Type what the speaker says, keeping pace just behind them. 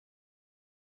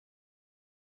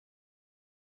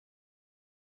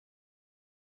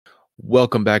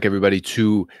Welcome back, everybody,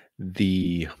 to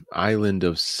the island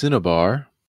of Cinnabar.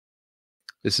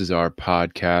 This is our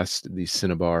podcast, the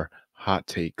Cinnabar Hot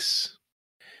Takes.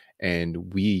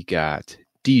 And we got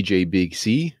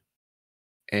DJBigC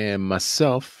and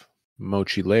myself,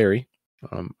 Mochi-Larry,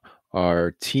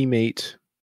 our teammate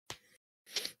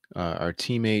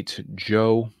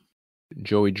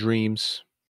Joey Dreams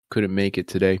couldn't make it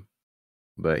today,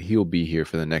 but he'll be here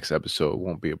for the next episode. It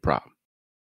won't be a problem.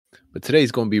 But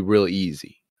today's going to be real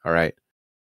easy, all right?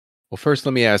 Well, first,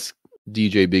 let me ask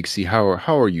DJBigC,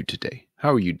 how are you today?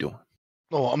 How are you doing?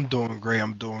 Oh, I'm doing great.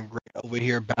 Over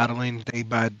here battling day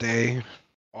by day.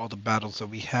 All the battles that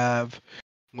we have.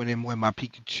 Winning with my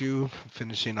Pikachu.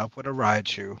 Finishing up with a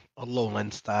Raichu. A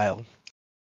Lowland style.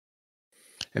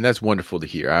 And that's wonderful to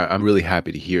hear. I'm really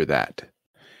happy to hear that.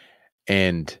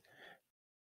 And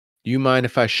do you mind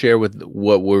if I share with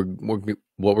what we're going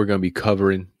to be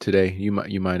covering today? You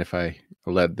mind if I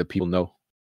let the people know?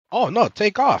 Oh, no,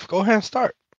 take off. Go ahead and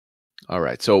start. All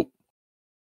right. So,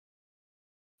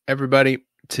 everybody,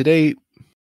 today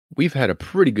we've had a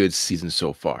pretty good season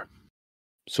so far.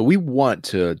 So we want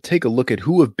to take a look at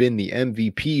who have been the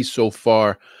MVP so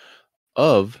far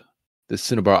of the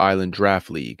Cinnabar Island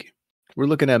Draft League. We're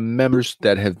looking at members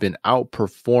that have been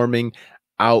outperforming,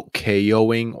 out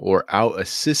KOing, or out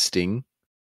assisting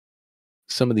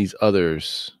some of these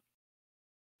others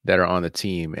that are on the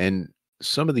team. And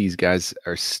some of these guys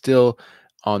are still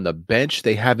on the bench.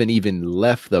 They haven't even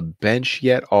left the bench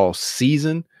yet all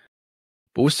season.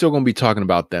 But we're still going to be talking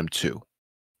about them too,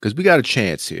 because we got a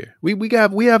chance here. We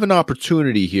have an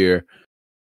opportunity here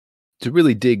to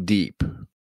really dig deep.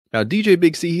 Now,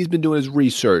 DJBigC, he's been doing his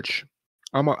research.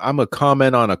 I'm a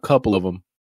comment on a couple of them,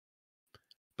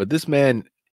 but this man,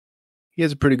 he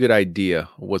has a pretty good idea of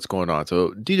what's going on.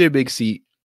 So, DJBigC,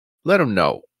 let him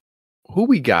know who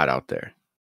we got out there.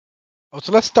 Oh,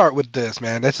 so let's start with this,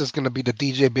 man. This is going to be the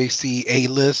DJBigC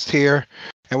A-list here,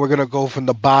 and we're going to go from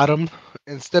the bottom.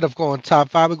 Instead of going top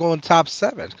 5, we're going top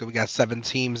 7 because we got 7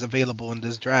 teams available in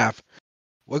this draft.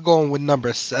 We're going with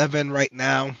number 7 right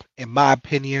now, in my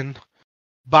opinion.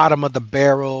 Bottom of the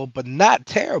barrel, but not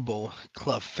terrible.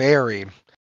 Clefairy.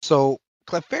 So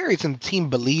Clefairy's in Team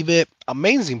Believe It.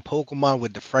 Amazing Pokemon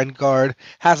with the Friend Guard.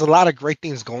 Has a lot of great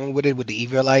things going with it with the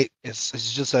Eviolite.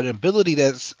 It's just an ability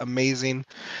that's amazing.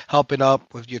 Helping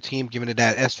up with your team, giving it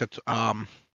that extra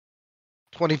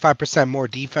 25% more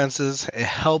defenses. It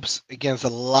helps against a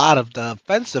lot of the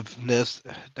offensiveness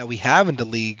that we have in the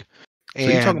league. So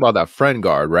you're talking about that Friend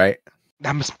Guard, right?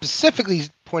 I'm specifically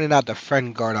pointing out the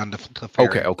Friend Guard on the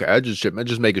Clefairy. Okay. I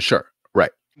just making sure.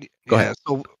 Right. Go ahead.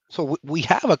 So we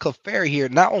have a Clefairy here.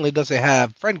 Not only does it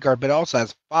have Friend Guard, but it also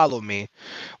has Follow Me,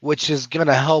 which is going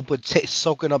to help with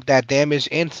soaking up that damage.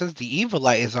 And since the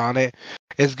Eviolite is on it,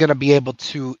 it's going to be able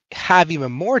to have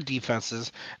even more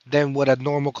defenses than what a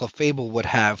normal Clefable would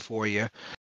have for you.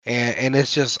 And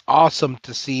it's just awesome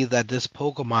to see that this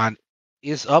Pokemon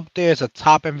is up there as a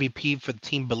top MVP for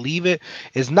Team Believe It.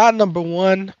 It's not number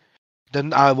 1.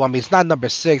 It's not number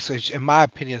 6, which in my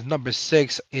opinion is number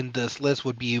 6 in this list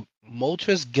would be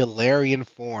Moltres Galarian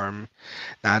form.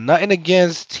 Now, nothing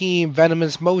against Team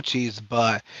Venomous Mochis,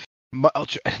 but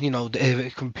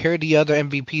compared to the other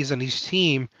MVPs on each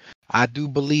team, I do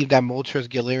believe that Moltres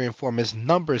Galarian form is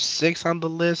number 6 on the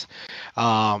list.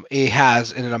 It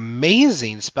has an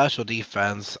amazing special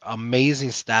defense, amazing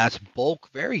stats, bulk,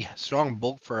 very strong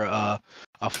bulk for a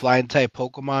flying type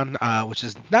Pokemon, which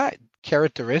is not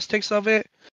characteristics of it.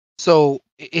 So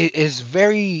it is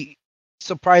very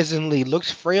surprisingly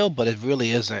looks frail, but it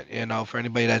really isn't, for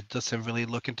anybody that doesn't really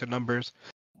look into numbers.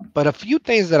 But a few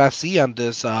things that I see on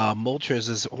this Moltres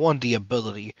is, one, the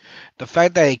ability. The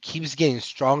fact that it keeps getting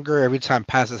stronger every time it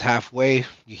passes halfway.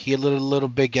 You heal it a little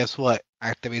bit, guess what?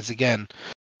 Activates again.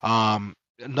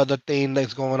 Another thing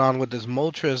that's going on with this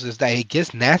Moltres is that it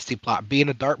gets Nasty Plot. Being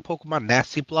a dark Pokemon,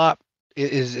 Nasty Plot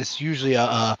is usually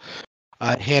a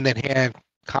hand-in-hand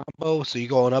combo. So you're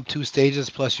going up 2 stages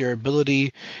plus your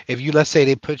ability. If you, let's say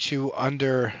they put you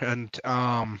under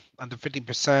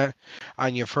 50%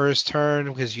 on your first turn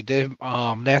because you did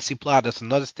Nasty Plot, that's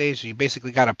another stage. So you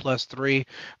basically got a +3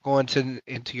 going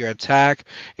into your attack.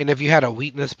 And if you had a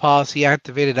weakness policy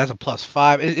activated, that's a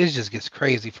 +5. It just gets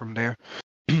crazy from there.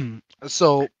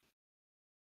 So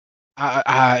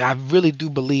I really do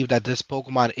believe that this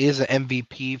Pokemon is an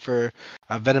MVP for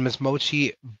Venomous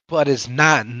Mochi, but it's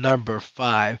not number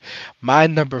 5. My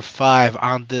number 5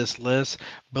 on this list,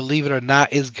 believe it or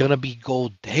not, is going to be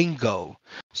Goldango.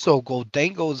 So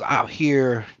Goldango's out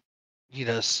here,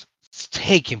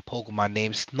 taking Pokemon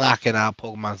names, knocking out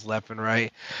Pokemons left and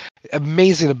right.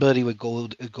 Amazing ability with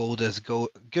gold as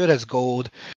good as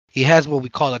gold. He has what we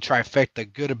call a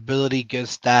trifecta: good ability, good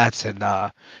stats,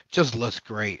 and just looks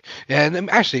great. And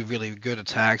actually really good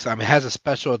attacks. I mean, has a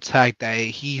special attack that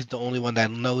he's the only one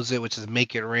that knows it, which is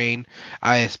Make It Rain.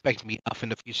 I expect me up in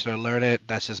the future to learn it.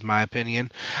 That's just my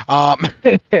opinion. Um,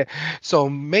 so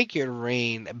Make It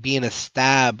Rain being a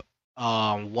stab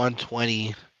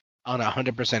 120 on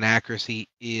 100% accuracy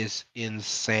is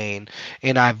insane.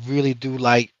 And I really do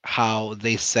like how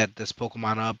they set this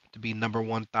Pokemon up to be number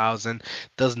 1000.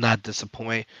 Does not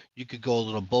disappoint. You could go a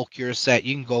little bulkier set.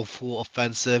 You can go full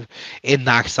offensive. It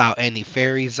knocks out any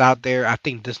fairies out there. I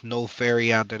think there's no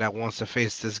fairy out there that wants to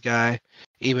face this guy,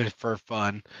 even for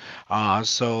fun. And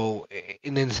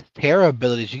then Terra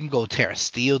abilities, you can go Terra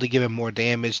Steel to give it more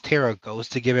damage, Terra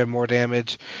Ghost to give it more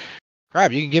damage.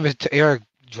 Crap, you can give it to Terra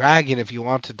Dragon if you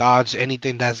want to dodge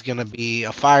anything that's gonna be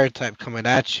a fire type coming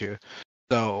at you.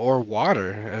 So or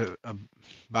water,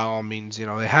 by all means, it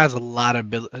has a lot of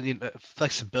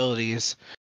flexibilities.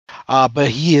 But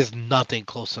he is nothing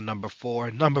close to number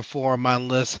 4. Number 4 on my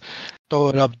list, throw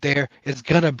it up there. It's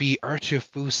gonna be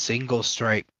Urshifu Single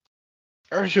Strike.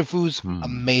 Urshifu's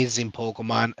amazing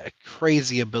Pokemon, a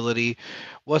crazy ability.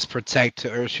 What's protect to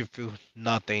Urshifu?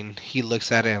 Nothing. He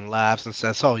looks at it and laughs and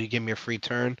says, "Oh, you give me a free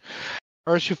turn."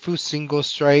 Urshifu Single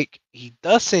Strike, he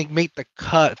doesn't make the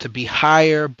cut to be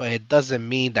higher, but it doesn't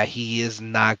mean that he is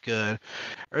not good.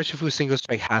 Urshifu Single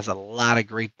Strike has a lot of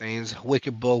great things.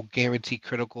 Wicked Blow, guaranteed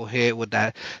critical hit with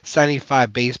that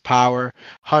 75 base power,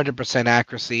 100%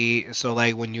 accuracy. So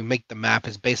like when you make the map,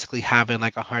 it's basically having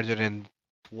like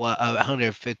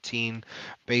 115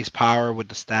 base power with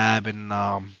the stab and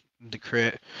the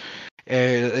crit.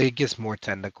 It gets more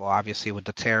technical, obviously, with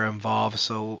the Terra involved.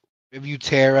 So if you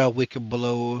Terra, Wicked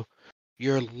Blow,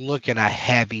 you're looking at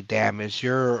heavy damage.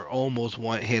 You're almost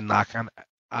one hit knocking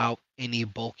out any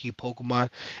bulky Pokemon.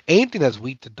 Anything that's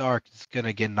weak to dark is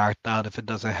gonna get knocked out if it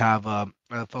doesn't have a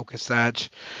focus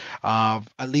edge.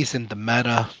 At least in the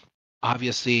meta,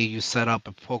 obviously you set up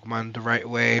a Pokemon the right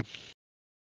way,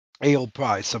 he'll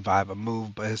probably survive a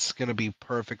move, but it's gonna be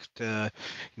perfect to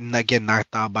not get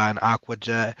knocked out by an Aqua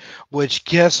Jet. Which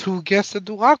guess who gets to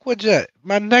do Aqua Jet?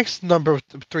 My next number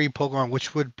 3 Pokemon,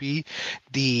 which would be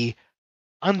the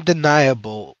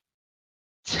undeniable,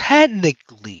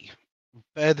 technically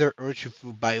better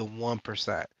Urshifu by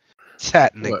 1%.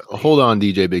 Technically. Hold on,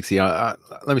 DJBigC.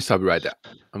 Let me stop you right there.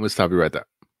 I'm gonna stop you right there.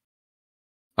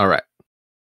 All right.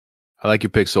 I like your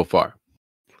pick so far.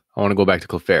 I want to go back to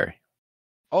Clefairy.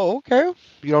 Oh, okay.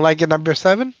 You don't like it number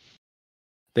 7? I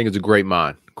think it's a great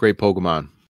great Pokemon.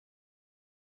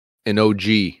 An OG.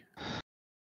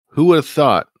 Who would have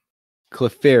thought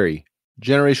Clefairy,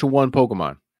 Generation 1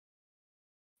 Pokemon,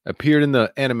 appeared in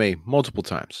the anime multiple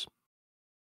times?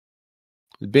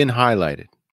 It's been highlighted.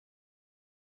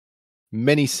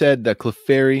 Many said that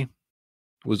Clefairy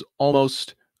was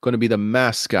almost going to be the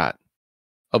mascot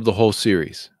of the whole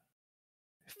series.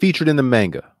 Featured in the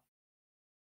manga.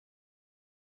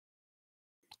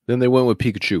 Then they went with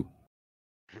Pikachu.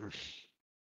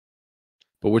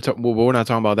 But we're not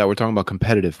talking about that. We're talking about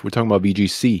competitive. We're talking about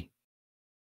VGC.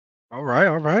 All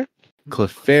right.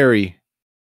 Clefairy,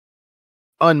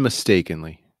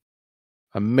 unmistakably,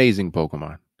 amazing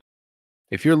Pokemon.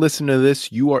 If you're listening to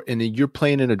this, you're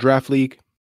playing in a draft league,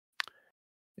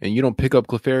 and you don't pick up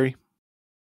Clefairy,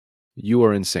 you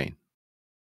are insane.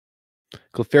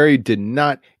 Clefairy did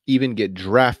not even get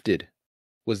drafted.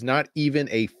 Was not even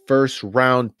a first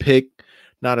round pick,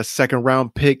 not a second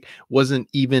round pick, wasn't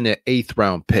even an 8th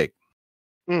round pick.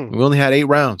 We only had 8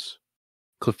 rounds.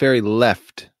 Clefairy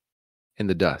left in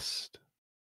the dust.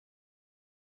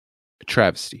 A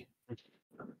travesty.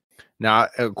 Now,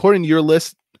 according to your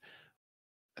list,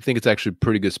 I think it's actually a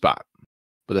pretty good spot.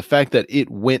 But the fact that it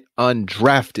went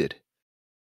undrafted,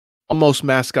 almost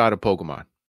mascot of Pokemon,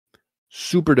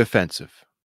 super defensive,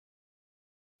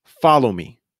 follow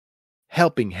me,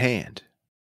 helping hand.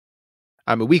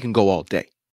 I mean, we can go all day.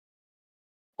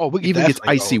 Oh, we can even gets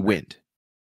icy wind.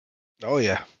 Oh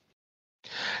yeah.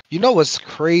 You know what's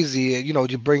crazy?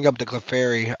 You bring up the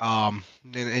Clefairy, and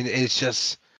it's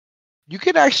just you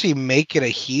could actually make it a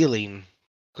healing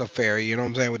Clefairy. You know what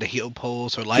I'm saying, with the heal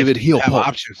pulse or life. Give it heal pulse.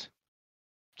 Options.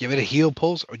 Give it a heal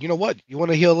pulse, or you know what? You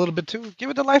want to heal a little bit too? Give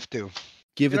it the life dew.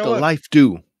 Give it the life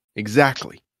dew.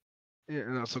 Exactly.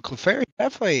 So Clefairy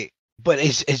definitely. But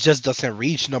it just doesn't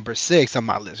reach number 6 on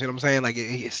my list. You know what I'm saying? Like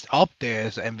it's up there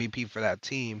as MVP for that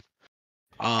team.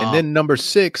 And then number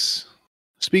 6.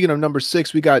 Speaking of number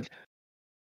 6, we got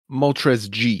Moltres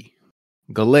G,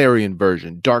 Galarian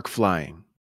version, dark flying.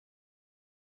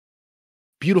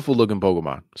 Beautiful looking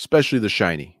Pokemon, especially the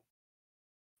shiny.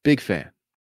 Big fan.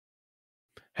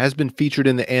 Has been featured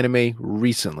in the anime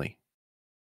recently.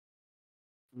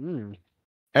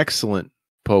 Excellent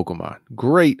Pokemon.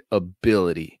 Great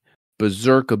ability.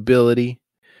 Berserk ability.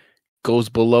 Goes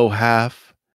below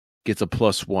half. Gets a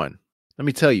 +1. Let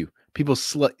me tell you, people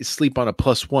sleep on a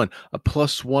 +1. A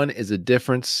 +1 is a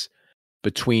difference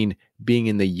between being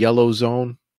in the yellow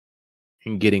zone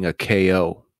and getting a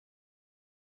KO.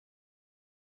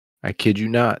 I kid you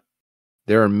not.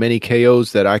 There are many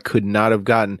KOs that I could not have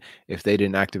gotten if they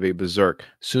didn't activate Berserk.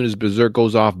 As soon as Berserk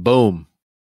goes off, boom,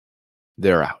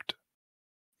 they're out.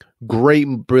 Great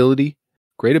ability,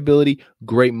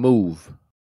 great move.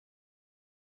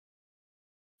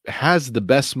 Has the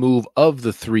best move of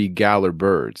the 3 Galar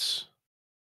birds.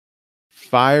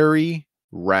 Fiery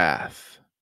Wrath.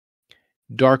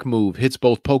 Dark move, hits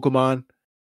both Pokemon,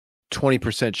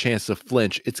 20% chance to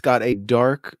flinch. It's got a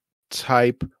dark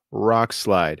type Rock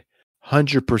Slide,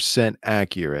 100%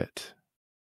 accurate.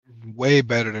 Way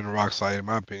better than Rock Slide, in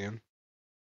my opinion.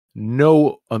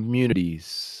 No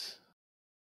immunities.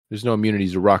 There's no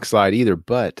immunities to Rock Slide either,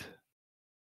 but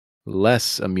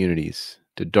less immunities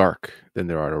to Dark than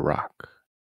there are to Rock.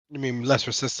 You mean less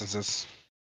resistances?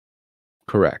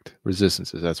 Correct.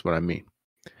 Resistances, that's what I mean.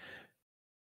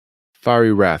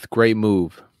 Fiery Wrath, great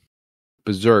move.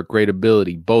 Berserk, great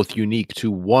ability. Both unique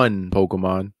to one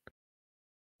Pokemon.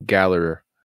 Galar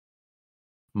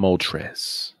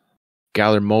Moltres.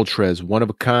 Galar Moltres, one of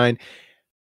a kind.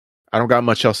 I don't got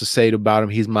much else to say about him.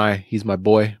 He's my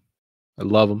boy. I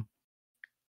love him.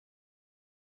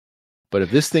 But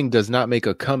if this thing does not make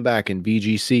a comeback in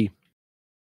VGC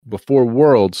before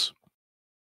Worlds,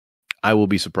 I will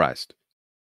be surprised.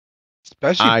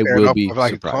 Especially paired up with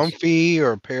like Comfy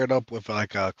or paired up with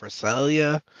like a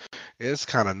Cresselia. It's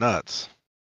kind of nuts.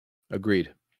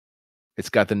 Agreed. It's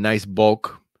got the nice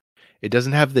bulk. It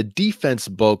doesn't have the defense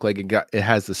bulk like it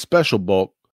has the special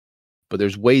bulk, but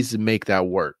there's ways to make that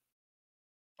work.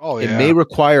 Oh, yeah. It may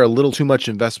require a little too much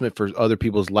investment for other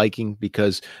people's liking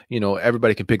because,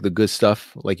 everybody can pick the good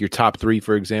stuff. Like your top 3,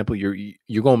 for example, you're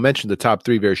going to mention the top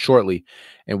 3 very shortly,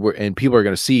 and people are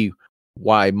going to see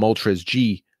why Moltres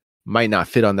G might not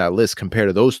fit on that list compared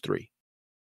to those 3.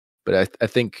 But I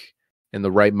think in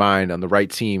the right mind, on the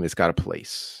right team, it's got a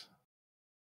place,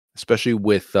 especially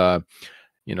with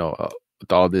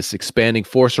with all this expanding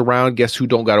force around. Guess who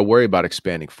don't got to worry about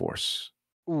expanding force?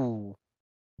 Ooh,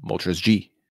 Moltres G.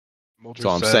 That's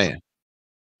all I'm saying.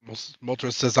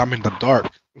 Moltres says, I'm in the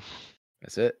dark.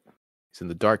 That's it. He's in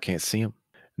the dark. Can't see him.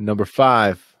 Number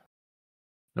 5.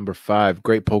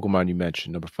 Great Pokemon you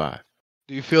mentioned. Number 5.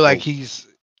 Do you feel like he's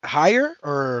higher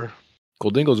or?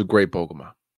 Goldingo's a great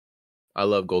Pokemon. I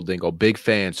love Goldingo. Big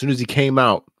fan. As soon as he came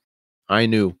out, I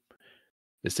knew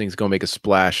this thing's going to make a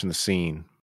splash in the scene.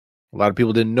 A lot of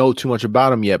people didn't know too much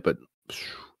about him yet, but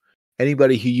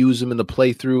anybody who used him in the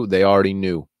playthrough, they already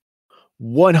knew.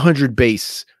 100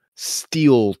 base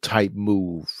steel type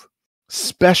move.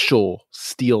 Special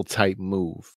steel type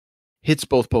move. Hits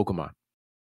both Pokemon.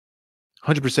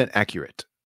 100% accurate.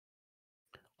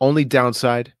 Only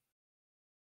downside,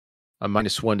 a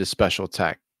 -1 to special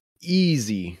attack.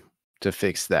 Easy to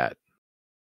fix that.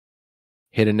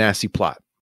 Hit a nasty plot.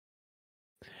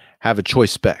 Have a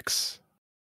choice specs.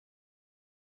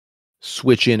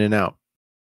 Switch in and out.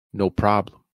 No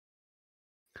problem.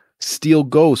 Steel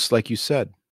Ghost, like you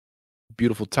said.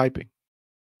 Beautiful typing.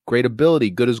 Great ability,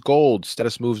 good as gold.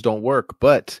 Status moves don't work,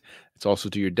 but it's also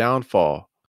to your downfall.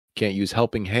 Can't use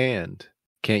Helping Hand.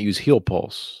 Can't use Heal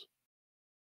Pulse.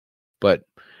 But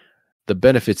the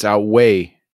benefits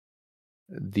outweigh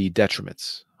the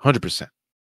detriments. 100%.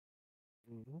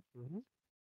 Mm-hmm.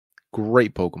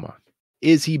 Great Pokemon.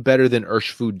 Is he better than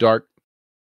Urshifu Dark?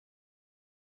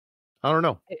 I don't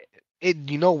know.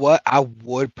 You know what? I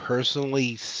would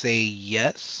personally say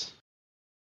yes.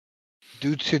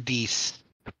 Due to the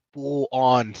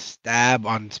full-on stab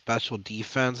on special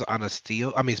defense on a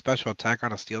special attack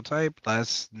on a steel type,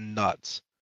 that's nuts.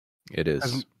 It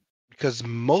is. Because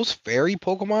most fairy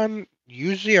Pokemon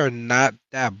usually are not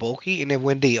that bulky, and then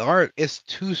when they are, it's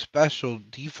 2 special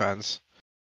defense.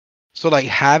 So like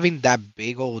having that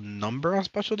big old number on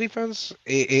special defense,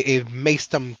 it makes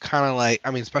them kind of like,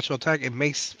 special attack, it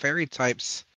makes fairy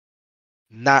types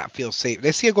not feel safe.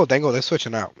 They see a Goldengo, they're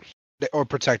switching out. Or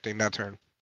protecting that turn.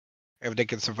 If they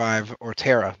can survive, or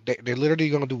Terra. They're literally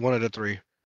going to do one of the 3.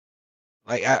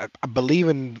 Like, I believe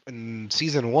in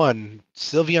Season 1,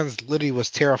 Sylveon's literally was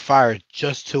Terra Fire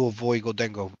just to avoid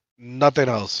Goldengo. Nothing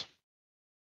else.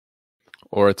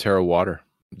 Or a Terra Water.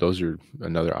 Those are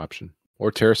another option.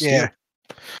 Or Terra Steel. Yeah.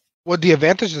 Well, the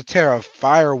advantage of Terra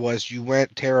Fire was you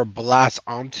went Terra Blast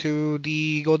onto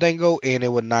the Goldengo and it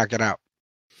would knock it out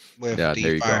with the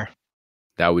there you fire. go.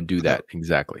 That would do that,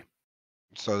 exactly.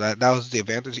 So that was the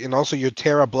advantage. And also your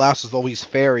Terra Blast was always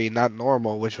fairy, not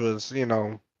normal, which was,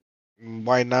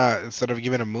 why not instead of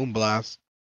giving a Moon Blast?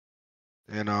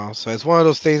 So it's one of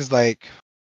those things like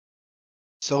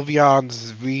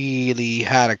Sylveon's really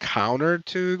had a counter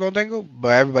to Goldengo, but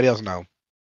everybody else no.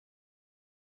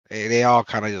 They all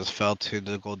kind of just fell to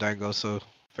the Goldengo. So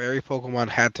fairy Pokemon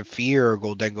had to fear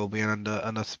Goldengo being on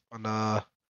the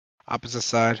opposite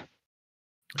side.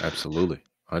 Absolutely,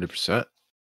 100%.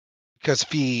 Because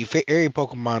fairy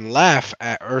Pokemon laugh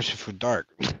at Urshifu Dark.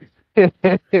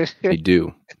 They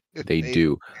do. They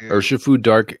do. Urshifu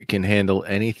Dark can handle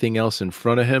anything else in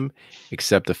front of him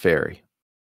except the fairy.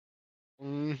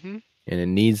 Mm-hmm. And it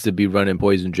needs to be running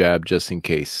Poison Jab just in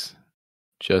case.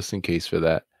 Just in case for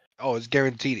that. Oh, it's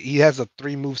guaranteed. He has a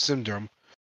 3-move syndrome,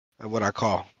 what I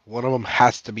call. One of them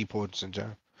has to be Poison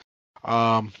Jab.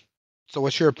 So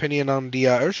what's your opinion on the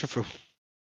Urshifu?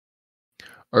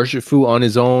 Urshifu on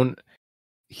his own,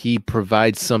 he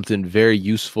provides something very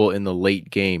useful in the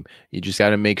late game. You just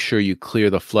got to make sure you clear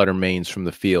the Flutter Mains from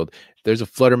the field. If there's a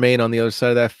Flutter Main on the other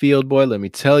side of that field, boy, let me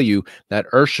tell you, that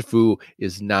Urshifu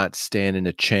is not standing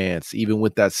a chance, even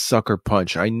with that Sucker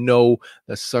Punch. I know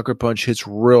the Sucker Punch hits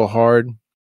real hard,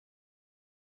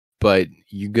 but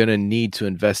you're going to need to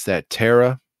invest that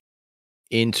Terra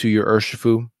into your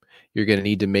Urshifu. You're going to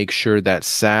need to make sure that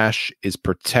Sash is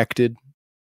protected.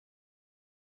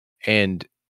 And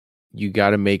you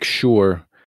got to make sure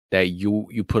that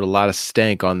you put a lot of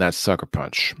stank on that Sucker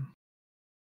Punch.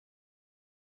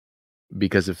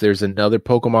 Because if there's another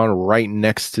Pokemon right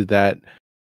next to that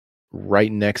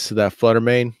Flutter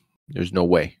Mane, there's no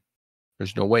way.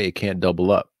 There's no way it can't double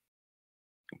up.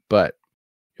 But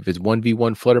if it's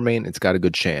 1v1 Flutter Mane, it's got a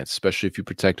good chance, especially if you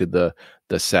protected the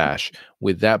Sash.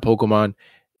 With that Pokemon,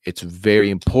 it's very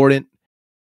important.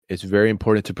 It's very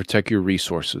important to protect your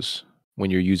resources when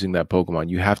you're using that Pokemon.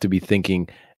 You have to be thinking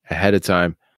ahead of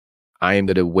time, I am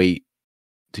going to wait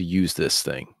to use this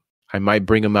thing. I might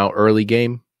bring him out early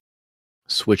game,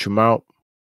 switch him out,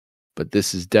 but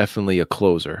this is definitely a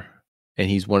closer, and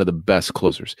he's one of the best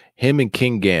closers. Him and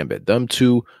King Gambit, them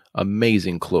two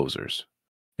amazing closers,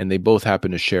 and they both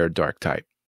happen to share a dark type.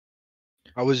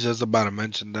 I was just about to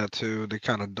mention that too. They're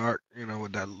kind of dark,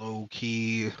 with that low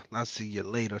key. I'll see you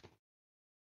later.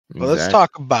 But let's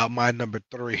talk about my number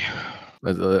 3.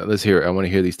 Let's hear it. I want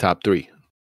to hear these top 3.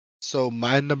 So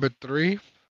my number 3,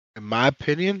 in my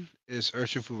opinion, is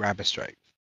Urshifu Rapid Strike.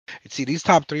 And see, these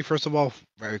top 3, first of all,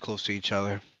 very close to each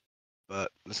other.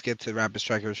 But let's get to Rapid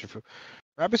Strike Urshifu.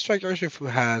 Rapid Strike Urshifu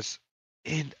has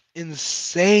an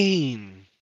insane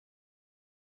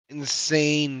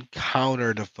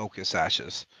counter to Focus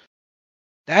Ashes.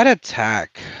 That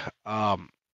attack,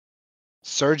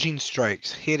 surging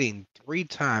strikes, hitting 3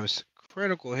 times,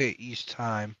 critical hit each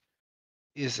time,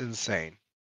 is insane.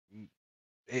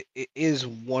 It is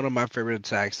one of my favorite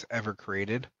attacks ever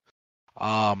created.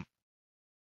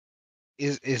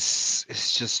 It's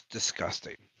just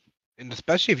disgusting, and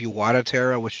especially if you Water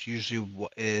Terra, which usually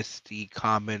is the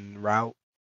common route.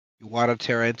 You Water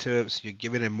Terra into it, so you're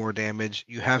giving it more damage.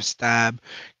 You have Stab,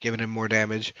 giving it more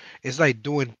damage. It's like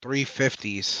doing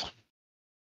 350s.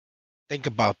 Think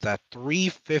about that,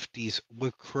 350s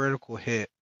with critical hit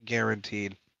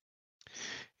guaranteed.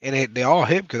 And they all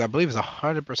hit because I believe it's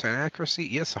 100% accuracy.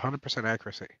 Yes, 100%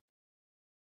 accuracy.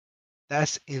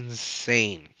 That's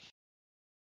insane.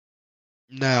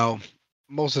 Now,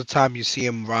 most of the time you see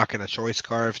him rocking a choice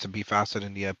scarf to be faster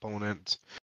than the opponent,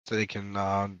 so they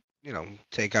can,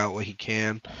 take out what he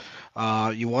can.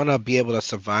 You want to be able to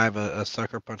survive a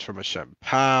Sucker Punch from a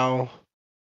Shenpao,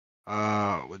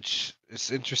 which is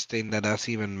interesting that that's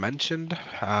even mentioned.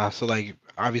 So, like,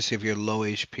 obviously, if you're low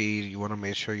HP, you want to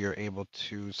make sure you're able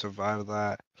to survive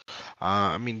that.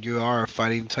 I mean, you are a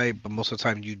fighting type, but most of the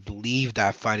time you leave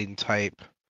that fighting type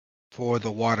for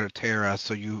the Water Terra,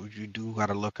 so you do got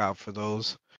to look out for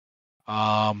those.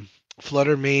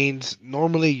 Flutter Mains,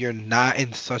 normally you're not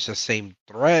in such a same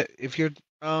threat if you're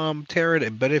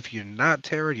Terran, but if you're not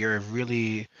Terran, you're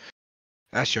really,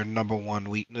 that's your number one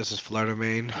weakness is Flutter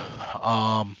Main.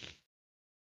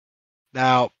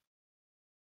 Now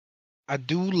I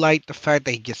do like the fact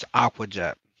that he gets Aqua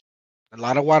Jet. A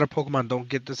lot of water Pokemon don't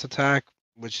get this attack,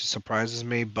 which surprises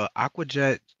me, but Aqua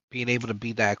Jet being able to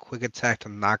be that quick attack to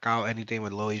knock out anything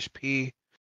with low HP,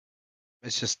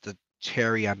 it's just the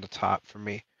cherry on the top for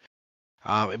me.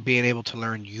 And being able to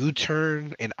learn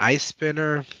U-turn and Ice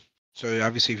Spinner. So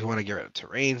obviously, if you want to get rid of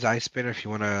terrains, Ice Spinner. If you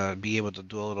want to be able to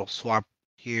do a little swap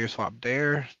here, swap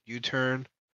there, U-turn.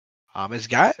 It's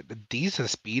got a decent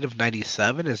speed of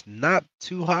 97. It's not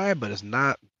too high, but it's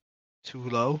not too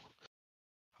low.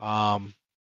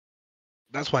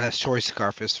 That's why that choice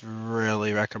scarf is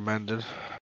really recommended.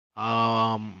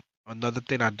 Another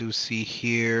thing I do see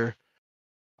here,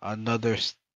 another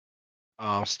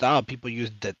style people use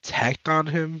detect on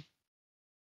him,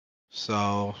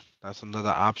 so that's another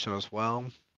option as well.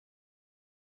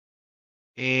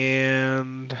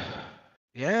 And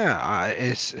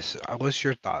yeah, what's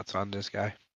your thoughts on this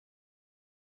guy?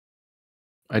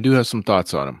 I do have some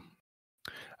thoughts on him.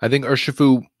 I think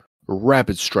Urshifu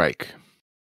Rapid Strike,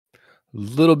 a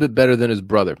little bit better than his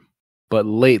brother, but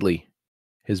lately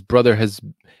his brother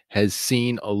has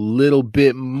seen a little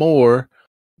bit more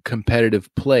competitive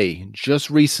play just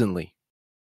recently.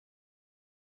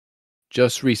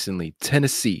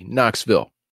 Tennessee,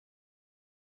 Knoxville.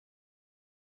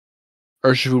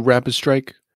 Urshifu Rapid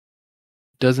Strike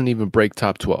doesn't even break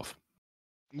top 12.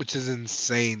 Which is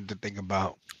insane to think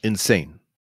about. Insane.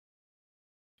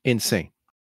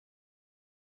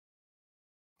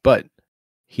 But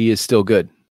he is still good.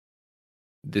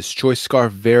 This choice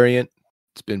scarf variant,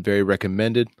 it's been very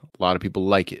recommended. A lot of people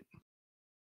like it.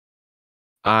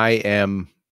 I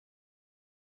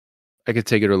could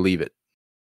take it or leave it.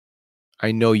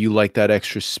 I know you like that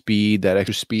extra speed. That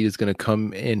extra speed is going to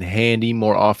come in handy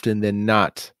more often than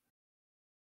not.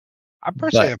 I'm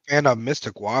personally a fan of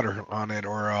Mystic Water on it,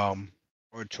 or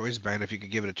Choice Band if you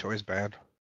could give it a Choice Band.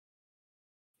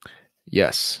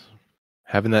 Yes,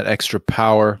 having that extra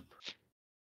power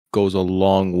goes a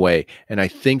long way, and I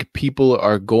think people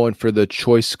are going for the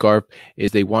choice scarf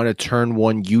is they want to turn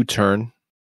one U-turn,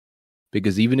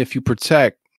 because even if you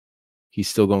protect, he's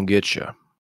still going to get you.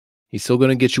 He's still going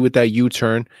to get you with that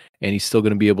U-turn, and he's still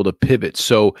going to be able to pivot.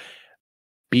 So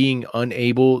being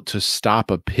unable to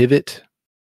stop a pivot,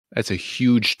 that's a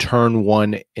huge turn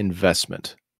one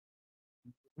investment.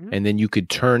 Mm-hmm. And then you could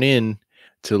turn in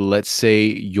to, let's say,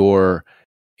 your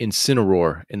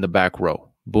Incineroar in the back row.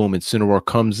 Boom, Incineroar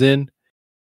comes in,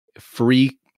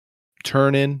 free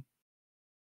turn in,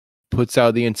 puts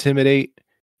out the Intimidate.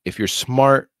 If you're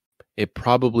smart, it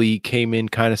probably came in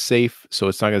kind of safe, so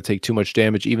it's not going to take too much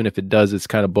damage. Even if it does, it's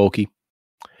kind of bulky.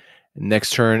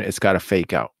 Next turn, it's got a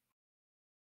Fake Out.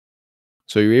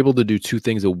 So you're able to do two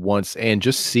things at once, and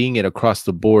just seeing it across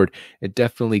the board, it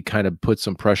definitely kind of puts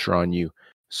some pressure on you.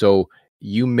 So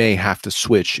you may have to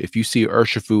switch. If you see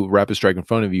Urshifu Rapid Strike in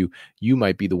front of you, you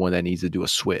might be the one that needs to do a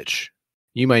switch.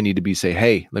 You might need to say,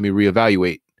 hey, let me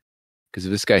reevaluate. Because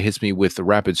if this guy hits me with the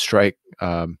Rapid Strike,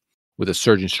 with a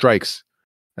Surging Strikes,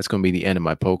 that's going to be the end of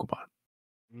my Pokemon.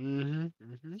 Mm-hmm,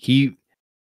 mm-hmm. He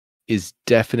is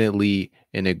definitely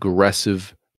an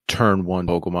aggressive turn one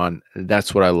Pokemon.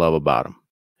 That's what I love about him.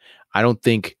 I don't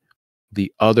think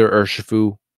the other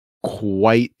Urshifu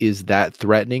quite is that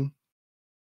threatening,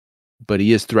 but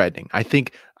he is threatening. I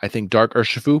think Dark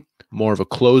Urshifu, more of a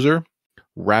closer,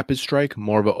 Rapid Strike,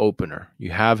 more of an opener.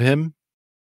 You have him,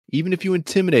 even if you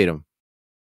intimidate him,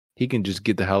 he can just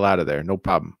get the hell out of there, no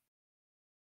problem.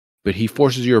 But he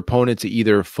forces your opponent to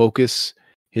either focus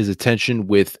his attention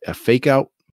with a Fake Out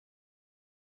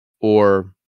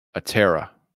or a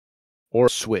Terra or a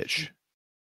switch.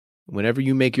 Whenever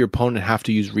you make your opponent have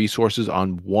to use resources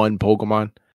on one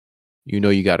Pokemon, you know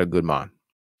you got a good mon.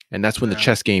 And that's when the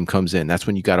chess game comes in. That's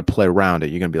when you got to play around it.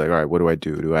 You're going to be like, all right, what do I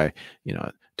do? Do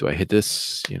I hit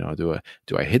this?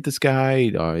 Do I hit this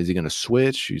guy? Is he going to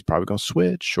switch? He's probably going to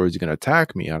switch. Or is he going to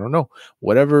attack me? I don't know.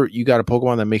 Whatever, you got a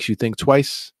Pokemon that makes you think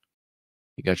twice,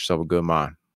 you got yourself a good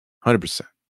mon. 100%.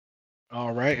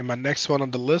 All right. And my next one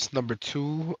on the list, number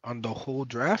 2 on the whole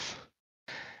draft,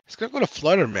 it's going to go to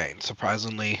Fluttermane,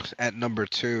 surprisingly, at number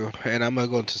 2. And I'm going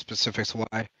to go into specifics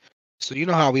why. So you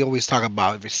know how we always talk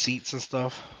about receipts and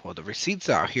stuff? Well, the receipts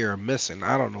out here are missing.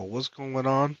 I don't know what's going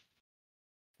on.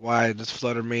 Why this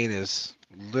Fluttermane is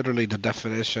literally the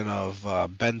definition of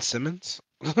Ben Simmons.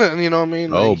 You know what I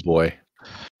mean? Oh, boy.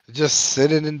 Just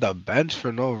sitting in the bench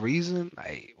for no reason.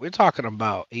 We're talking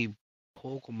about a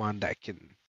Pokemon that can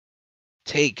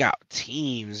take out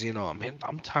teams. You know, I mean,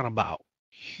 I'm talking about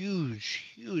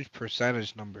huge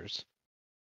percentage numbers.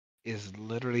 Is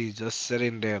literally just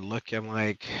sitting there looking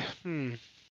like,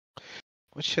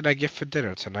 what should I get for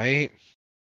dinner tonight?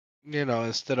 You know,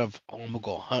 instead of, I'm gonna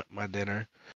go hunt my dinner.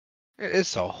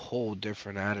 It's a whole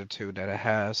different attitude that it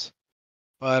has.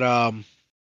 But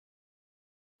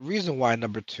reason why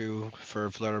number 2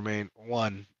 for Fluttermane,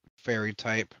 1, fairy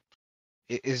type.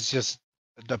 It is just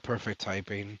the perfect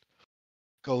typing.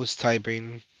 Ghost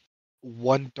typing,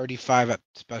 135 at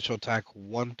special attack,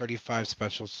 135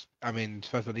 special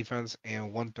defense, and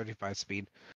 135 speed.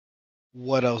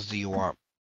 What else do you want?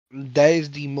 That is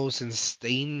the most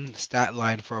insane stat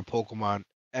line for a Pokemon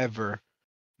ever,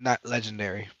 not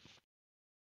legendary.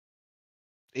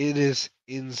 It is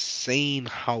insane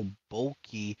how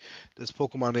bulky this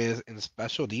Pokemon is in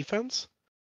special defense,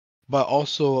 but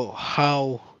also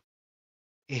how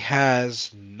it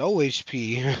has no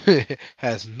HP,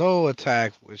 has no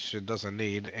attack, which it doesn't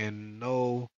need, and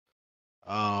no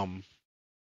um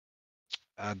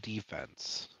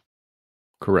defense.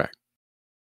 Correct.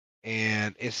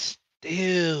 And it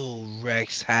still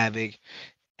wreaks havoc.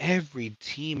 Every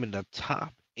team in the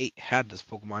top 8 had this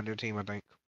Pokemon in their team, I think,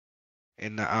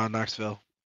 in Knoxville.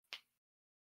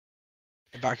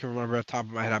 If I can remember off the top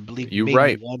of my head, I believe You're maybe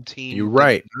right. one team You're that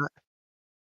right. did not.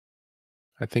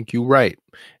 I think you're right.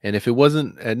 And if it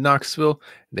wasn't at Knoxville,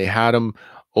 they had him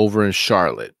over in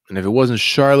Charlotte. And if it wasn't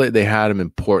Charlotte, they had him in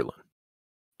Portland.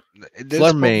 This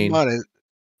Fluttermane Pokemon is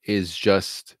is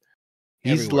just,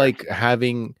 he's everywhere. like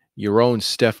having your own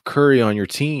Steph Curry on your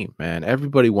team, man.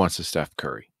 Everybody wants a Steph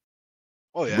Curry.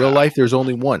 Oh In real yeah. life, there's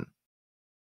only one.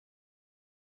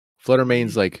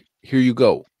 Fluttermane's like, here you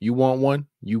go. You want one?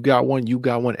 You got one? You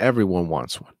got one? Everyone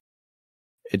wants one.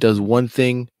 It does one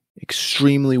thing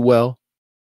extremely well,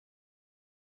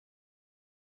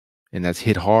 and that's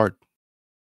hit hard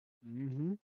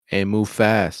Mm-hmm. and move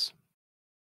fast.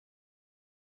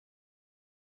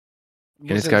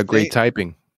 And it's got great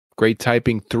typing. Great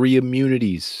typing, 3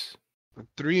 immunities.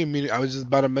 3 immunity. I was just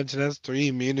about to mention that's 3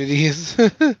 immunities.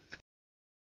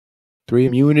 3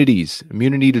 immunities.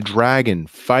 Immunity to dragon,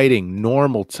 fighting,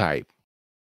 normal type.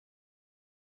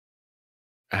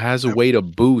 It has a way to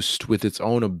boost with its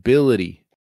own ability.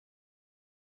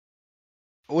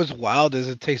 What's wild is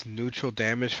it takes neutral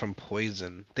damage from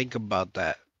poison. Think about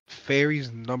that. Fairy's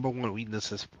 #1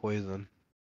 weakness is poison.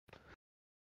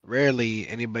 Rarely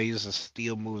anybody uses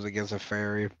steel moves against a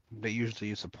fairy. They usually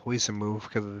use a poison move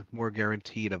because it's more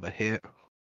guaranteed of a hit.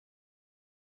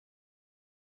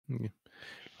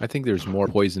 I think there's more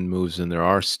poison moves than there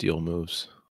are steel moves.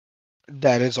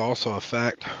 That is also a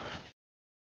fact.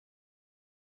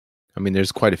 I mean,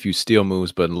 there's quite a few steel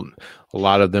moves, but a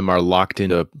lot of them are locked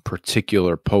into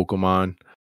particular Pokemon,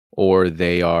 or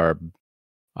they are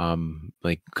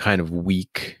like kind of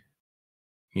weak,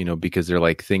 because they're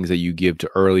like things that you give to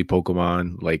early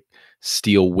Pokemon, like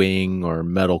Steel Wing or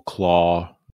Metal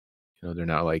Claw. They're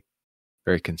not like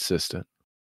very consistent.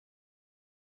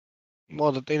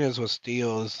 Well, the thing is with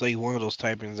steel, it's like one of those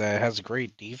typings that has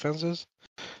great defenses,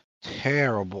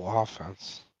 terrible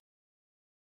offense.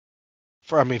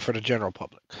 For the general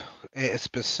public, a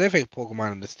specific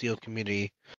Pokemon in the steel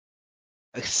community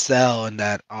excel in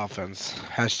that offense.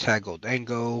 Hashtag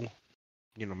Goldango,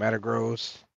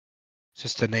 Metagross,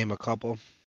 just to name a couple.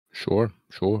 Sure.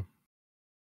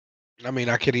 I mean,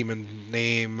 I could even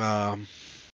name, oh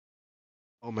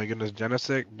my goodness,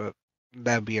 Genesect, but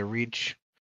that'd be a reach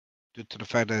due to the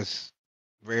fact that it's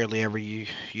rarely ever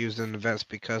used in events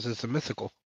because it's a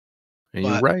mythical. And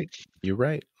you're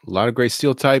right. A lot of great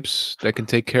steel types that can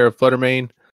take care of Fluttermane.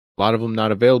 A lot of them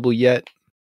not available yet.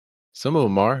 Some of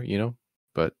them are,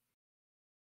 but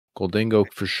Goldingo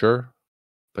for sure.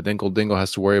 But then Goldingo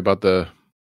has to worry about the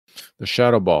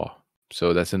Shadow Ball.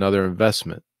 So that's another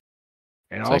investment.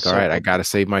 And it's also, like, all right, I got to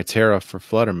save my Terra for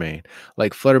Fluttermane.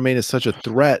 Like, Fluttermane is such a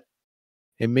threat.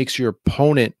 It makes your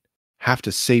opponent have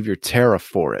to save your Terra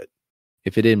for it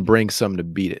if it didn't bring something to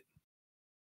beat it.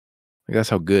 Like, that's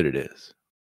how good it is.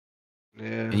 Yeah.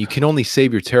 And you can only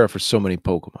save your Terra for so many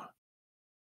Pokemon.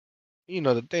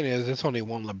 The thing is, it's only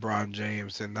one LeBron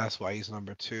James, and that's why he's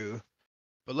 #2.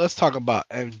 But let's talk about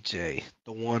MJ,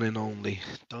 the one and only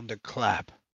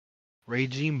Thunderclap.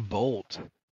 Raging Bolt,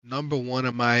 #1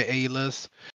 on my A list.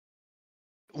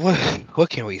 What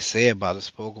can we say about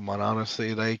this Pokemon?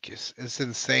 Honestly, like it's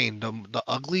insane. The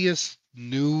ugliest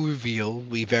new reveal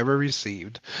we've ever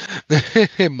received,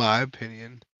 in my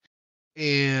opinion,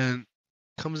 and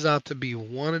comes out to be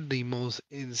one of the most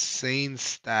insane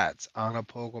stats on a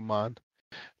Pokemon.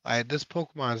 Like this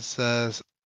Pokemon says,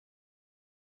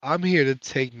 "I'm here to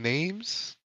take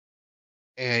names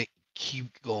and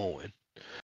keep going."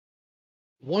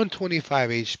 125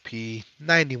 HP,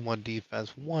 91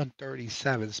 defense,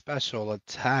 137 special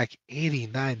attack,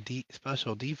 89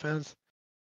 special defense,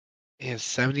 and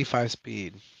 75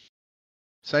 speed.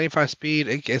 75 speed,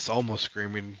 it's almost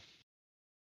screaming.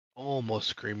 Almost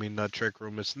screaming Trick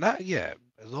Room. It's not yet.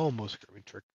 It's almost screaming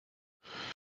Trick.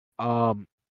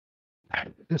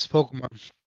 This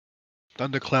Pokemon,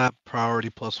 Thunderclap,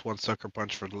 priority +1 Sucker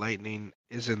Punch for lightning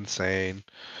is insane.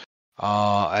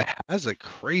 It has a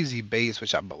crazy base,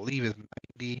 which I believe is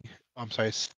 90. I'm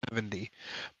sorry, 70.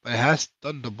 But it has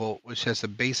Thunderbolt, which has a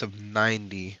base of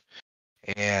 90.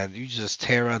 And you just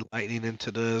tear lightning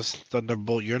into this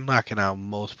Thunderbolt. You're knocking out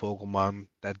most Pokemon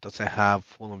that doesn't have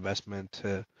full investment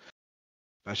to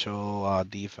special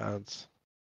defense.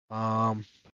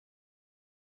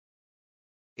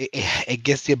 It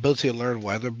gets the ability to learn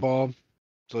weather ball,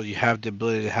 so you have the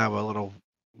ability to have a little,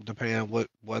 depending on what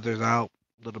weather's out,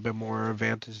 a little bit more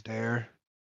advantage there.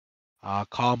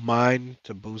 Calm mind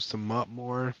to boost them up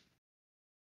more.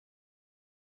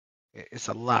 It's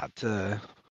a lot to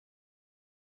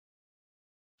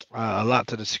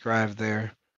describe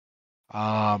there.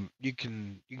 You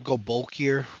can go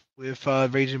bulkier with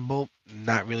Raging Bolt,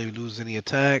 not really lose any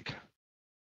attack,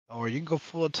 or you can go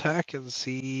full attack and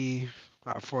see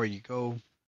how far you go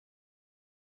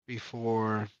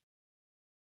before.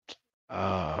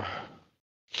 I'm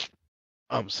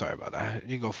sorry about that.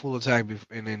 You can go full attack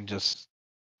and then just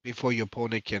before your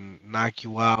opponent can knock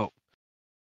you out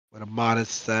with a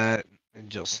modest set and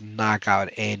just knock out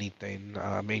anything.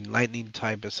 I mean, lightning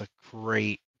type is a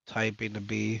great typing to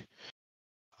be.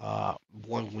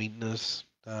 One weakness.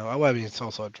 I mean, it's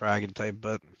also a dragon type,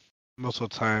 but most of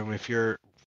the time, if you're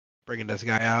bringing this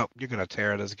guy out, you're gonna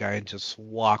tear this guy and just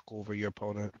walk over your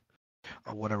opponent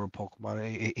or whatever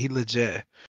Pokemon. He legit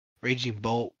Raging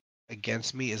Bolt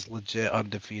against me is legit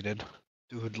undefeated.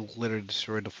 Dude literally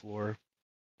destroyed the floor.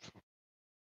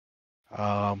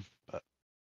 But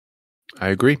I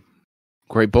agree.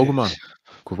 Great Pokemon.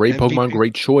 Great MVP. Pokemon,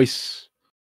 great choice.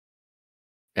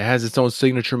 It has its own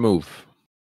signature move.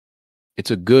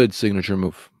 It's a good signature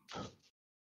move.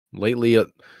 Lately,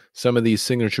 some of these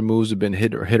signature moves have been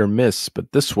hit or miss,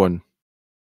 but this one,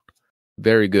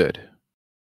 very good.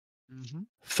 Mm-hmm.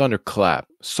 Thunderclap,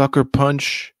 Sucker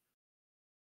Punch,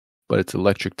 but it's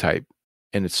electric type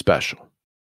and it's special.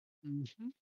 Mm-hmm.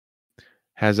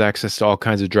 Has access to all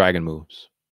kinds of dragon moves.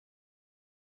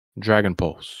 Dragon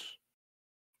Pulse,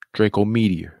 Draco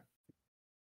Meteor.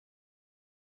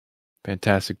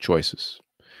 Fantastic choices.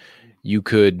 You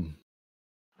could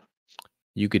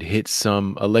hit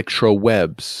some Electro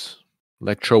Webs.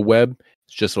 Electro Web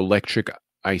is just electric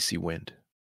icy wind.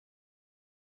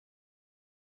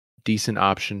 Decent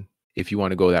option if you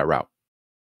want to go that route.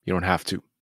 You don't have to.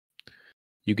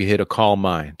 You could hit a Calm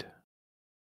Mind.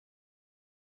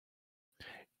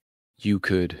 You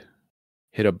could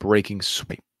hit a Breaking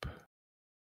Sweep.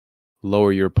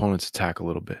 Lower your opponent's attack a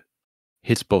little bit.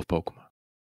 Hits both Pokemon.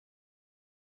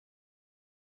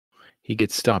 He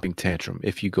gets Stomping Tantrum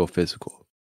if you go physical.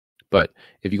 But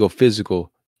if you go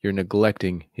physical, you're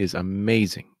neglecting his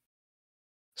amazing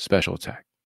special attack.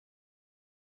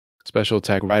 Special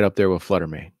attack right up there with Flutter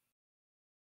Mane.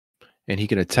 And he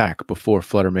can attack before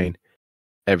Flutter Mane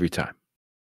every time.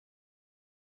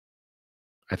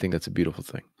 I think that's a beautiful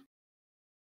thing.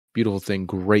 Beautiful thing,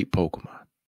 great Pokemon.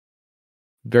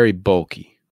 Very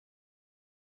bulky.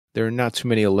 There are not too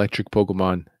many electric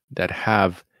Pokemon that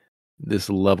have this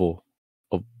level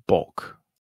of bulk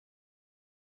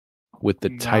with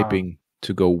the typing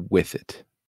to go with it.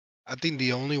 I think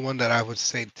the only one that I would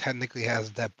say technically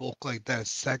has that bulk like that is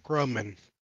Zekrom, and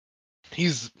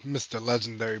he's Mr.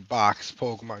 Legendary Box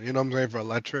Pokemon. You know what I'm saying, for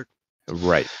electric?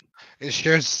 Right. It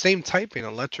shares the same typing,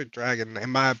 Electric Dragon. In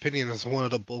my opinion, is one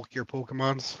of the bulkier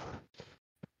Pokemons.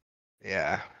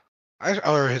 Yeah.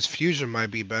 Or his fusion might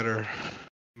be better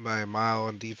by a mile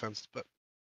on defense, but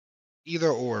either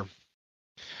or.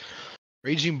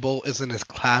 Raging Bolt is in his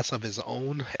class of his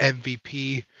own.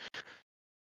 MVP.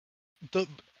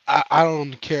 I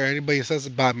don't care. Anybody says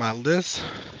it by my list.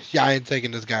 Yeah, I ain't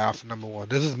taking this guy off number one.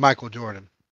 This is Michael Jordan.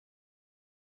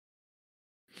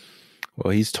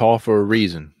 Well, he's tall for a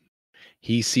reason.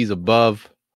 He sees above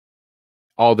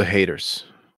all the haters.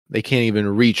 They can't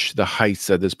even reach the heights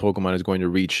that this Pokemon is going to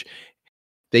reach.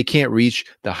 They can't reach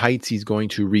the heights he's going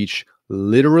to reach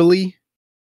literally,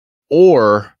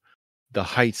 or the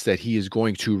heights that he is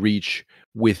going to reach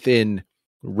within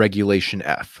Regulation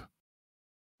F.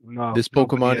 No, this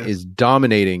Pokemon is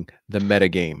dominating the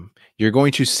metagame. You're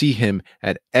going to see him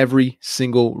at every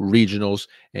single regionals,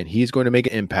 and he's going to make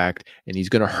an impact, and he's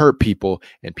going to hurt people,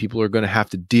 and people are going to have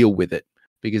to deal with it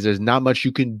because there's not much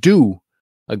you can do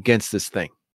against this thing.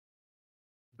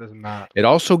 Does not. It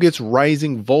also gets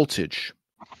Rising Voltage,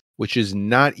 which is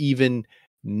not even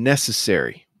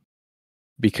necessary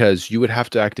because you would have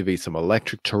to activate some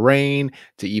electric terrain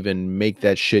to even make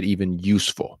that shit even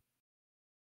useful.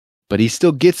 But he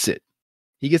still gets it.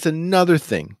 He gets another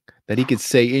thing that he could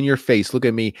say in your face, look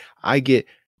at me, I get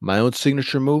my own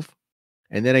signature move,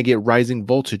 and then I get Rising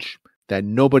Voltage that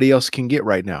nobody else can get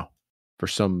right now. For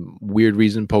some weird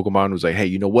reason, Pokemon was like, hey,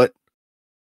 you know what?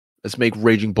 Let's make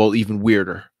Raging Bolt even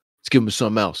weirder. Let's give him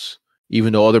something else.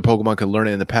 Even though other Pokemon could learn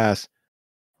it in the past,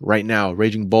 right now,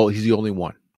 Raging Bolt, he's the only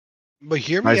one. But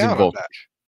hear me Rising out Voltage. on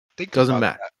that. Doesn't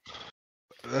matter.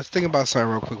 Let's think about something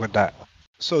real quick with that.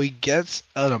 So he gets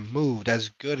a move that's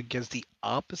good against the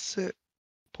opposite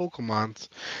Pokemons,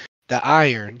 the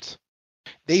Irons.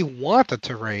 They want the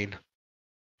terrain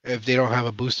if they don't have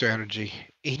a booster energy.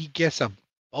 And he gets a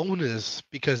bonus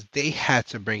because they had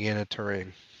to bring in a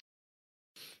terrain.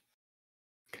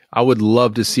 I would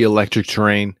love to see electric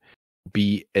terrain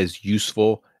be as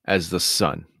useful as the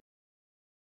sun.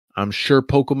 I'm sure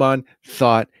Pokemon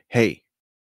thought, hey,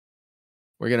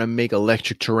 we're going to make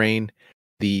electric terrain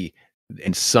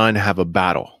and sun have a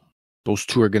battle. Those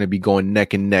two are going to be going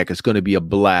neck and neck. It's going to be a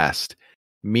blast.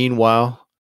 Meanwhile,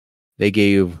 they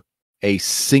gave a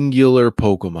singular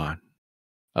Pokemon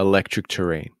electric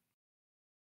terrain.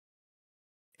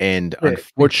 And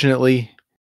unfortunately,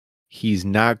 he's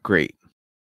not great.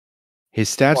 His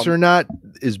stats are not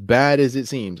as bad as it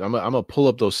seems. I'm going to pull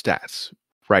up those stats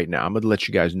right now. I'm going to let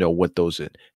you guys know what those are.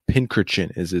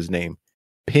 Pincurchin is his name.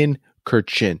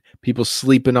 Pincurchin. People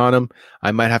sleeping on him.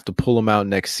 I might have to pull him out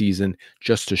next season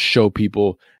just to show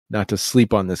people not to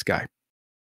sleep on this guy.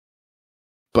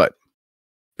 But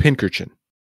Pincurchin.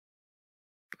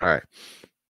 All right.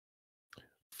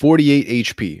 48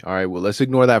 HP. All right, well, let's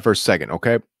ignore that for a second,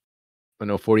 okay? I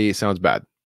know 48 sounds bad.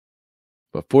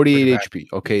 But 48 HP.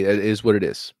 Okay, that is what it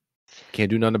is. Can't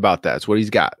do nothing about that. It's what he's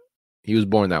got. He was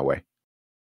born that way.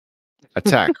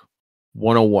 Attack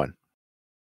 101.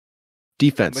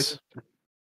 Defense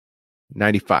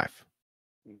 95.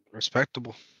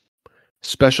 Respectable.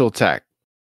 Special attack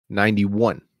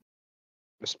 91.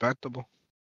 Respectable.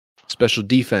 Special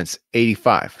defense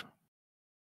 85.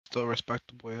 Still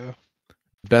respectable, yeah.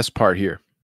 Best part here.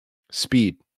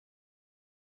 Speed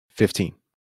 15.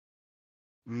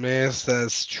 Man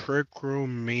says Trick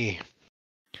Room me.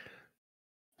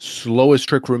 Slowest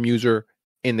Trick Room user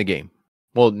in the game.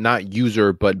 Well, not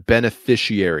user, but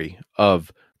beneficiary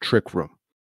of Trick Room.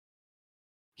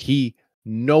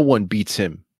 No one beats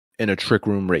him in a Trick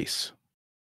Room race.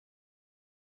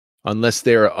 Unless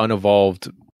they're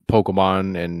unevolved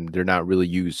Pokemon and they're not really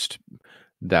used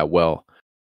that well.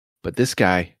 But this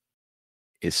guy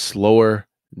is slower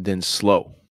than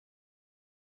slow.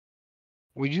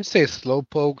 Would you say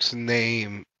Slowpoke's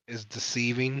name is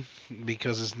deceiving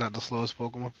because it's not the slowest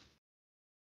Pokemon?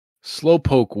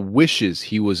 Slowpoke wishes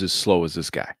he was as slow as this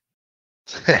guy.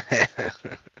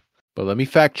 But let me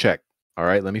fact check. All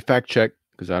right, let me fact check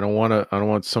because I don't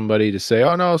want somebody to say,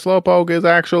 "Oh no, Slowpoke is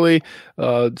actually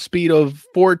speed of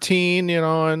 14,"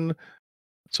 and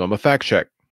so I'm a fact check.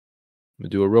 I'm gonna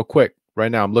do it real quick.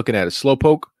 Right now I'm looking at it.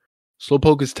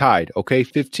 Slowpoke is tied, okay?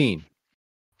 15.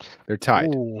 They're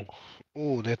tied.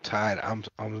 Ooh, they're tied.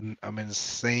 I'm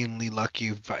insanely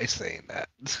lucky by saying that.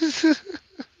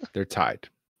 They're tied.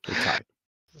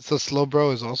 So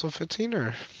Slowbro is also 15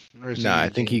 or is I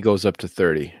think he goes up to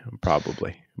 30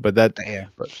 probably. But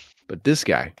but this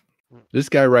guy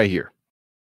right here.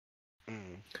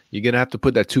 You're going to have to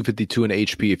put that 252 in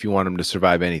HP if you want him to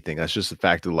survive anything. That's just a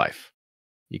fact of life.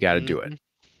 You got to do it.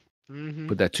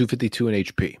 Put that 252 in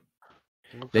HP.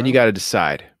 Okay. Then you got to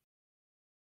decide.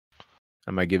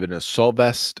 Am I giving an Assault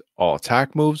Vest all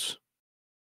attack moves?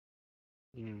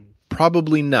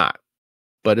 Probably not,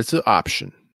 but it's an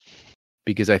option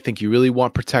because I think you really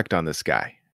want Protect on this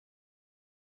guy.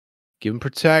 Give him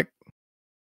Protect.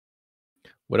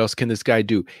 What else can this guy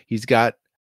do?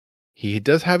 He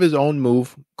does have his own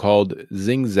move called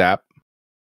Zing Zap.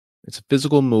 It's a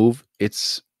physical move.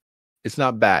 It's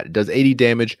not bad. It does 80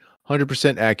 damage,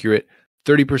 100% accurate,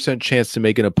 30% chance to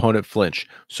make an opponent flinch.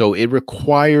 So it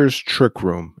requires Trick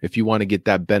Room if you want to get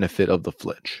that benefit of the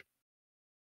flinch.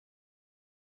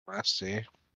 I see.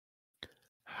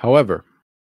 However,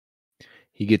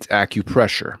 he gets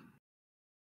Acupressure.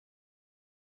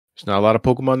 There's not a lot of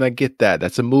Pokemon that get that.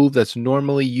 That's a move that's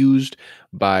normally used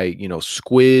by,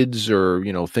 squids or,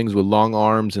 things with long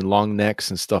arms and long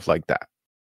necks and stuff like that.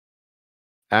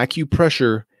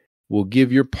 Acupressure will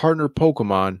give your partner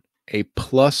Pokemon a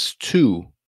 +2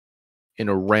 in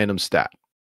a random stat.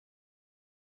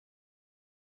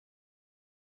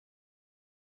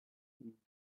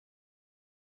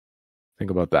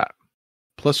 Think about that.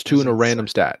 +2 in a random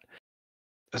stat.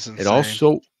 That's insane. It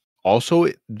also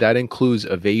that includes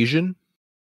evasion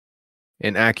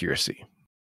and accuracy.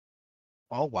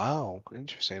 Oh wow,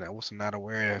 interesting. I was not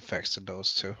aware it affects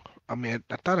those two. I mean,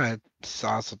 I thought I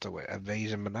saw something with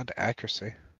evasion, but not the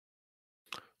accuracy.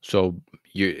 So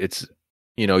you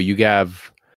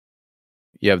have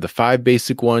the 5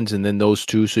 basic ones and then those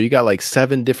 2. So you got like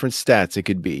 7 different stats it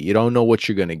could be. You don't know what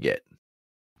you're gonna get.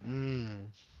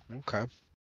 Okay. Let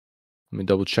me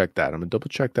double check that. I'm gonna double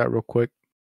check that real quick.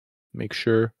 Make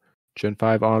sure Gen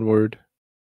 5 onward.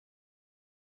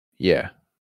 Yeah.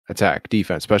 attack,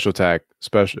 defense, special attack,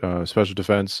 special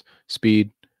defense,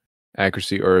 speed,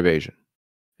 accuracy, or evasion.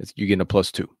 You're getting a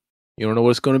 +2. You don't know what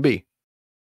it's going to be.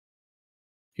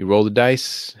 You roll the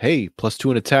dice. Hey,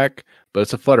 +2 in attack, but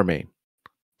it's a Flutter Mane.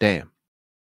 Damn.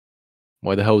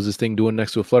 Why the hell is this thing doing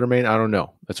next to a Flutter Mane? I don't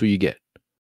know. That's what you get.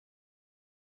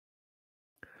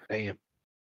 Damn.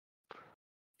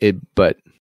 But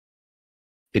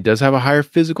it does have a higher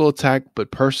physical attack,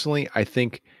 but personally, I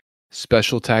think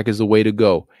special attack is the way to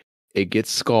go. It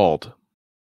gets Scald.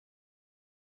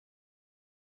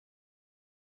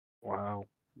 Wow.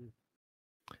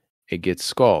 It gets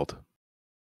Scald.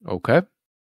 Okay.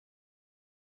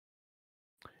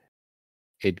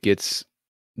 It gets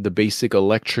the basic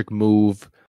electric move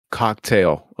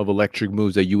cocktail of electric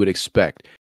moves that you would expect.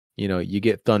 You know, you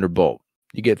get Thunderbolt,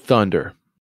 you get Thunder,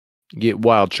 you get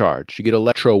Wild Charge, you get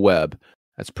Electro Web.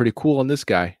 That's pretty cool on this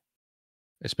guy,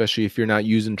 especially if you're not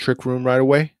using Trick Room right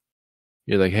away.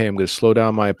 You're like, hey, I'm going to slow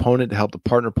down my opponent to help the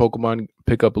partner Pokemon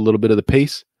pick up a little bit of the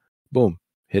pace. Boom,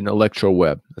 hit an Electro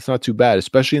Web. That's not too bad,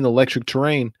 especially in the electric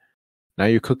terrain. Now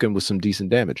you're cooking with some decent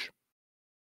damage.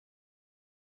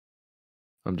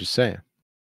 I'm just saying.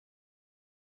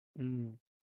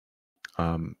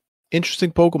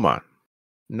 Interesting Pokemon.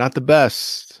 Not the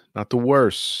best, not the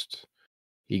worst.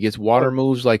 He gets water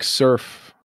moves like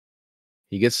Surf.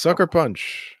 He gets Sucker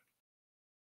Punch.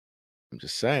 I'm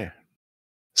just saying.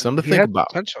 Something to think about.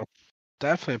 Potential.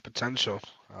 Definitely potential.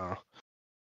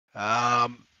 I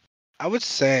would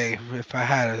say if I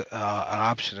had an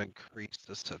option to increase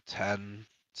this to 10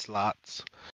 slots,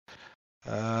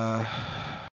 let's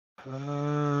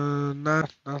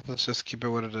just keep it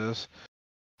what it is.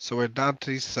 So we're down to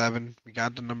these 7. We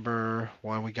got the number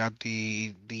 1. We got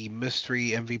the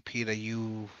mystery MVP that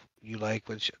you like,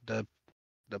 which the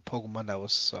Pokemon that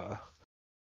was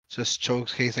just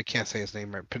showcase. I can't say his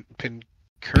name right.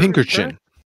 Pinkerton.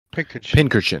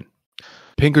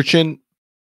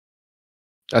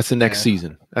 That's the next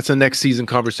season. That's a next season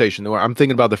conversation. I'm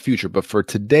thinking about the future, but for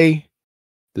today,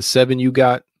 the 7 you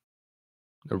got,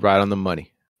 they're right on the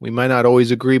money. We might not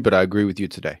always agree, but I agree with you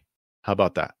today. How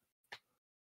about that?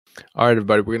 All right,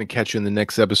 everybody, we're going to catch you in the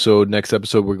next episode. Next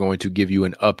episode, we're going to give you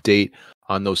an update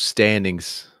on those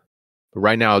standings. But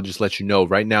right now, I'll just let you know.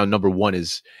 Right now, number 1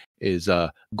 is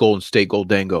Golden State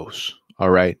Goldangos. All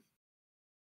right.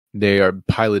 They are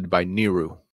piloted by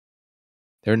Niru.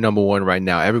 They're number 1 right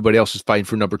now. Everybody else is fighting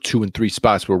for number 2 and 3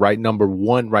 spots. We're number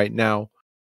 1 right now.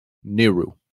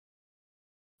 Niru.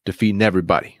 Defeating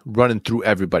everybody. Running through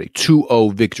everybody.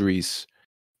 2-0 victories.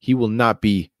 He will not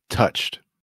be touched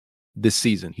this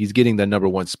season. He's getting the number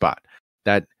 1 spot.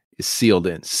 That is sealed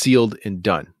and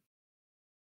done.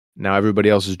 Now everybody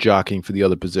else is jockeying for the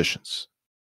other positions.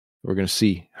 We're going to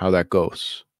see how that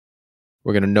goes.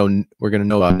 We're going to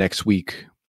know next week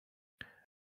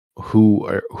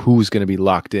who's going to be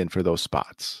locked in for those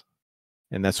spots.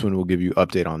 And that's when we'll give you an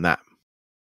update on that.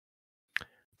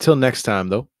 Till next time,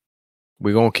 though,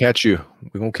 we're going to catch you.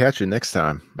 We're going to catch you next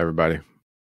time, everybody,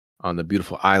 on the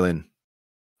beautiful island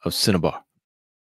of Cinnabar.